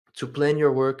to plan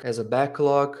your work as a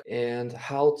backlog, and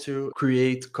how to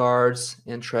create cards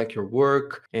and track your work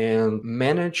and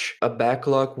manage a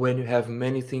backlog when you have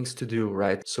many things to do,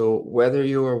 right? So whether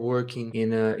you are working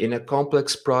in a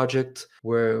complex project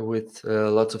where with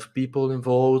lots of people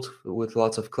involved, with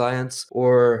lots of clients,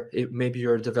 or maybe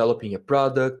you're developing a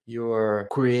product, you're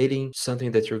creating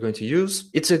something that you're going to use,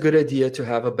 it's a good idea to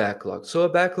have a backlog. So a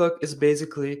backlog is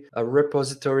basically a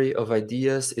repository of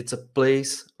ideas. It's a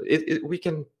place, we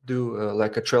can do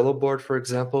like a Trello board, for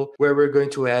example, where we're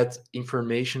going to add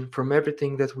information from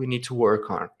everything that we need to work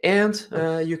on. And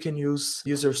you can use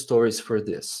user stories for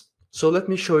this. So let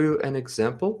me show you an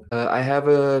example. I have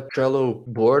a Trello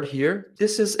board here.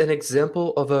 This is an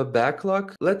example of a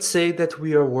backlog. Let's say that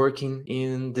we are working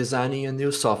in designing a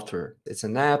new software. It's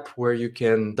an app where you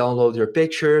can download your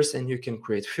pictures and you can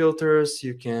create filters,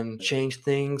 you can change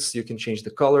things, you can change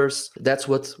the colors. That's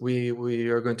what we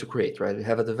are going to create, right? We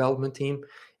have a development team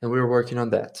and we're working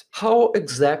on that. How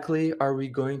exactly are we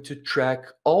going to track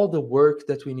all the work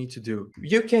that we need to do?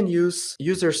 You can use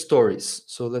user stories.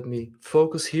 So let me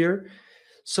focus here.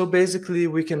 So basically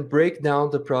we can break down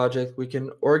the project, we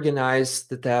can organize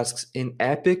the tasks in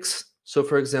epics. So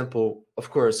for example,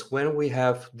 of course, when we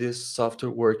have this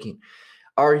software working,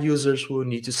 our users will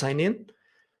need to sign in.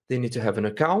 They need to have an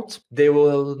account. They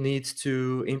will need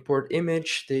to import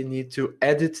image. They need to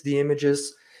edit the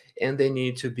images, and they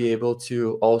need to be able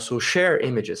to also share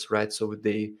images, right? So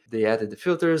they added the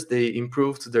filters, they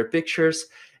improved their pictures,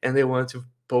 and they want to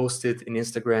post it in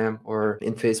Instagram or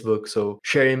in Facebook. So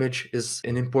share image is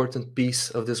an important piece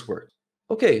of this work.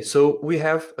 Okay, so we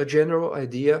have a general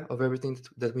idea of everything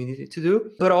that we need to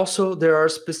do, but also there are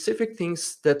specific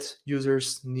things that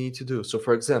users need to do. So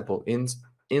for example,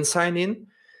 in sign in,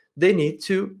 they need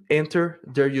to enter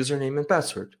their username and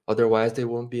password. Otherwise, they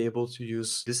won't be able to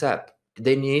use this app.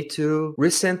 They need to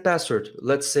resend password.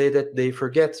 Let's say that they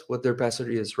forget what their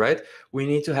password is, right? We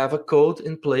need to have a code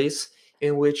in place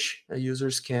in which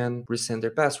users can resend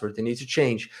their password. They need to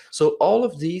change. So all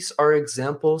of these are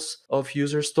examples of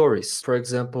user stories. For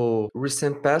example,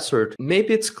 resend password.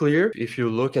 Maybe it's clear if you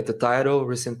look at the title,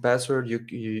 resend password,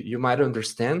 you might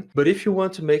understand. But if you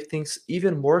want to make things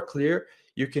even more clear,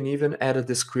 you can even add a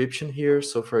description here.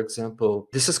 So for example,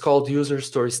 this is called user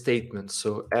story statement.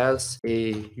 So as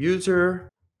a user,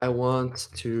 I want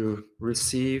to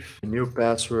receive a new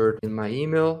password in my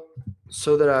email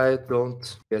so that I don't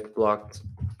get blocked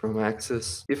from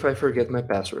access if I forget my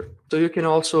password. So you can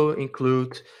also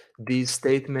include these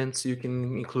statements. You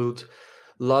can include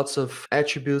lots of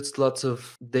attributes, lots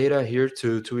of data here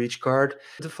to each card.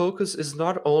 The focus is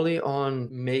not only on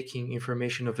making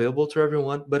information available to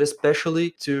everyone, but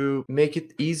especially to make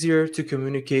it easier to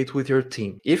communicate with your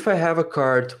team. If I have a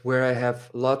card where I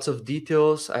have lots of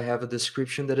details, I have a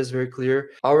description that is very clear,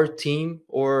 our team,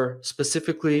 or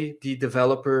specifically the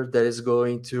developer that is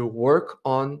going to work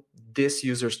on this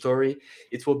user story,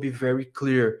 it will be very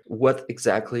clear what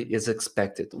exactly is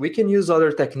expected. We can use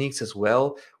other techniques as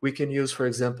well. We can use, for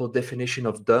example, definition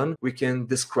of done. We can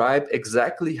describe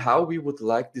exactly how we would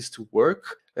like this to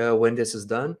work when this is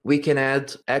done. We can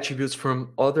add attributes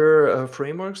from other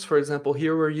frameworks. For example,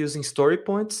 here we're using story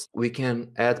points. We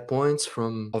can add points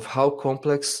of how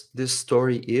complex this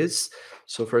story is.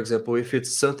 So for example, if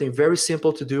it's something very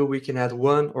simple to do, we can add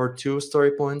 1 or 2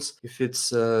 story points. If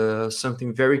it's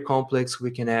something very complex,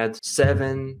 we can add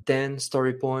 7, 10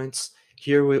 story points.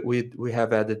 Here we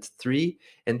have added 3,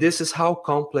 and this is how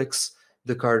complex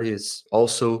the card is.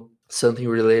 Also something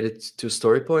related to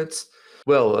story points.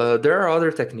 Well, there are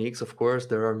other techniques, of course.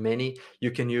 There are many.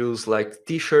 You can use like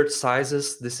t-shirt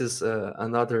sizes. This is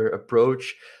another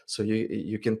approach. So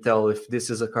you can tell if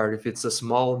this is a card, if it's a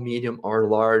small, medium, or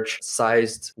large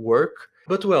sized work.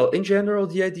 But well, in general,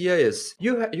 the idea is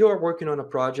you are working on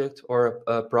a project or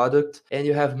a product and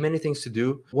you have many things to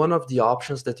do. One of the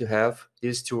options that you have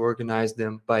is to organize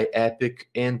them by epic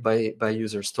and by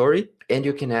user story. And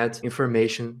you can add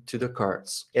information to the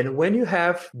cards. And when you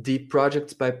have the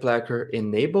projects by Placker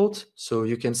enabled, so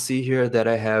you can see here that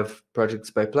I have projects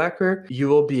by Placker, you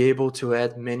will be able to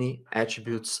add many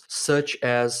attributes such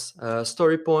as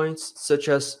story points, such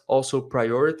as also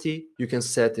priority. You can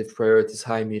set if priority is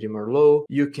high, medium, or low.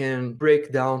 You can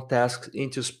break down tasks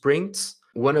into sprints.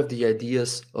 One of the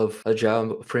ideas of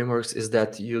agile frameworks is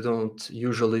that you don't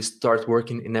usually start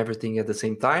working in everything at the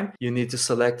same time. You need to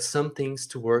select some things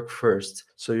to work first.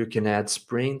 So you can add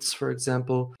sprints, for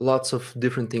example, lots of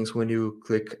different things when you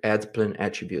click add plan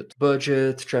attribute,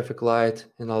 budget, traffic light,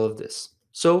 and all of this.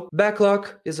 So backlog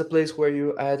is a place where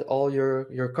you add all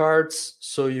your cards.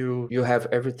 So you have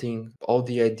everything, all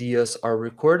the ideas are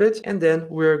recorded. And then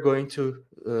we're going to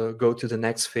go to the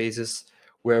next phases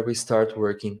where we start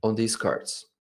working on these cards.